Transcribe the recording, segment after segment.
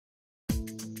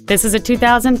This is a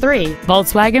 2003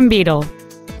 Volkswagen Beetle.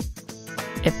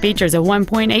 It features a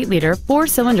 1.8-liter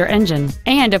four-cylinder engine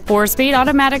and a 4-speed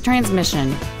automatic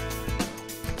transmission.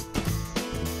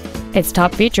 Its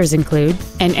top features include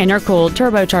an intercooled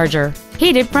turbocharger,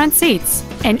 heated front seats,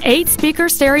 an 8-speaker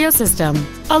stereo system,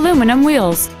 aluminum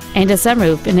wheels, and a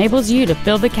sunroof enables you to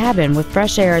fill the cabin with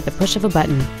fresh air at the push of a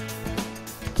button.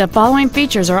 The following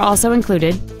features are also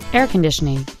included: air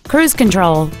conditioning, cruise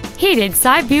control, heated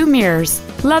side view mirrors,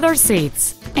 leather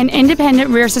seats, an independent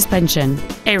rear suspension,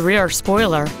 a rear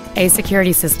spoiler, a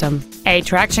security system, a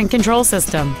traction control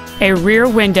system, a rear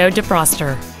window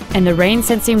defroster, and the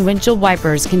rain-sensing windshield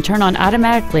wipers can turn on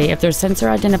automatically if their sensor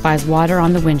identifies water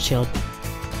on the windshield.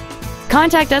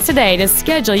 Contact us today to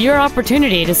schedule your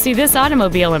opportunity to see this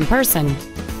automobile in person.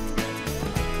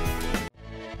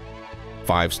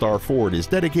 5-Star Ford is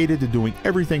dedicated to doing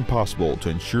everything possible to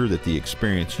ensure that the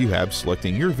experience you have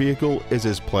selecting your vehicle is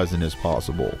as pleasant as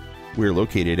possible. We're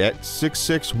located at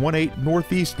 6618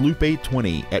 Northeast Loop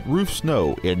 820 at Roof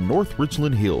Snow in North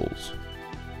Richland Hills.